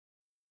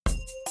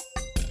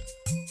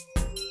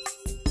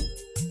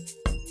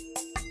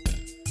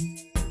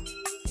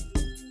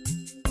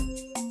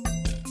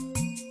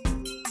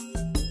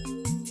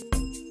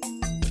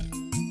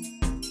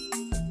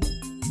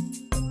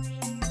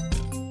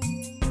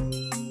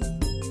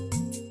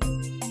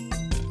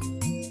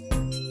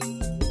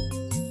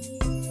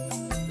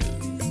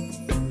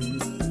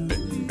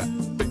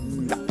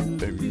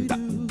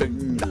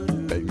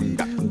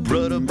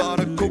Brother bought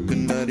a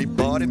coconut, he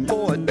bought it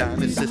for a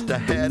dime. His sister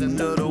had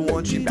another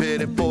one, she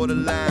paid it for the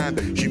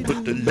lime. She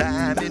put the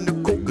lime in the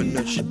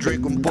coconut, she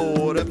drink 'em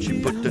poured up.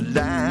 She put the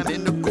lime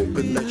in the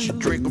coconut, she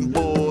drink 'em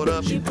poured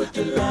up. She put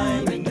the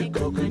lime in the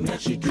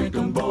coconut, she drink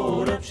 'em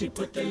poured up. She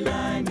put the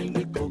lime in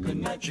the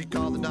coconut. She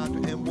called the doctor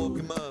and woke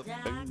him up.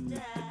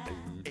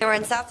 We're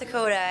in South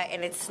Dakota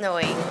and it's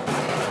snowing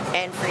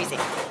and freezing.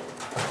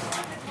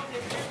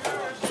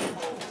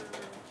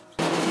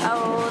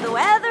 Oh, the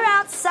weather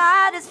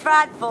outside is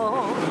frightful,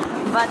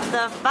 but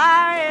the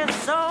fire is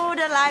so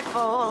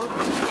delightful.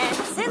 And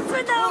since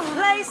we're no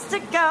place to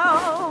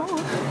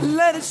go,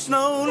 let it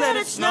snow, let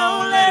it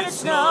snow, let it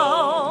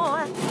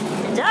snow.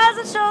 It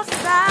doesn't show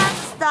signs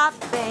of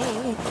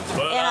stopping.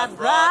 But and I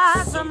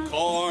brought some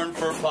corn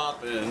for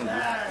popping.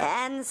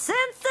 And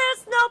since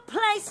there's no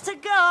place to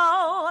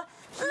go,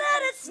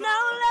 let it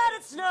snow, let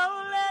it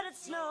snow, let it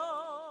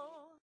snow.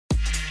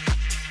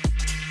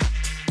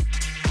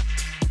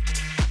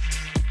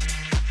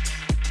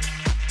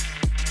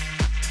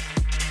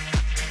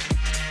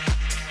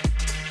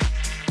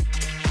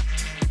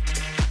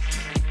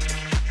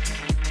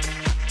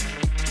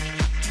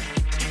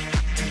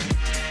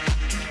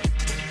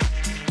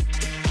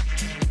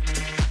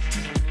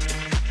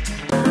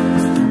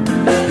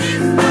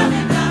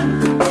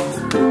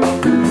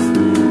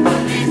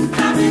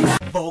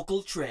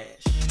 Vocal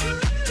trash.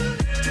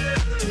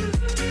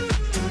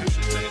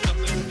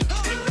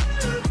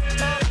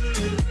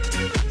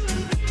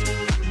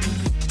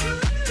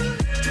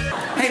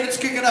 Hey, let's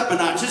kick it up a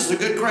notch. This is a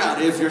good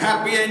crowd. If you're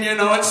happy and you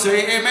know it,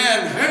 say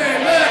amen.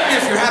 Amen.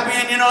 If you're happy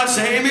and you know it,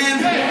 say amen.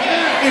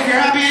 Amen. If you're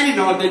happy and you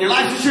know it, then your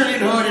life is surely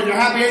good. If you're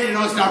happy and you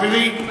know it, stop your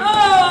beat.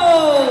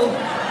 Oh!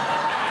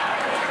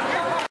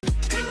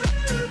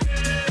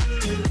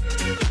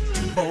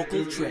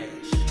 Vocal trash.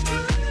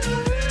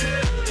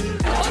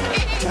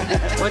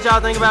 What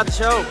y'all think about the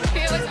show?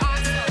 It was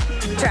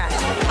awesome. Trash.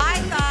 I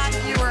thought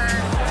you were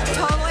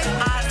totally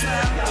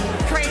awesome.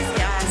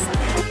 Crazy awesome.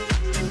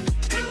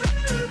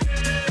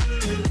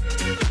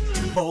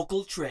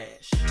 Vocal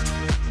trash.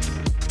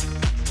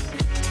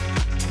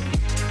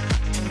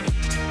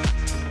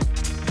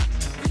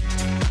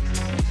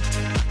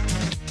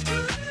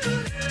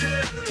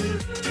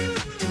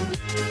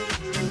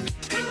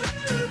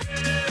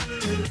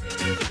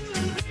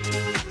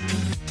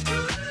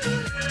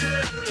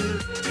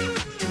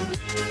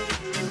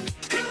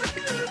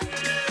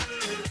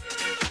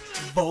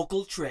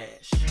 Vocal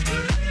trash.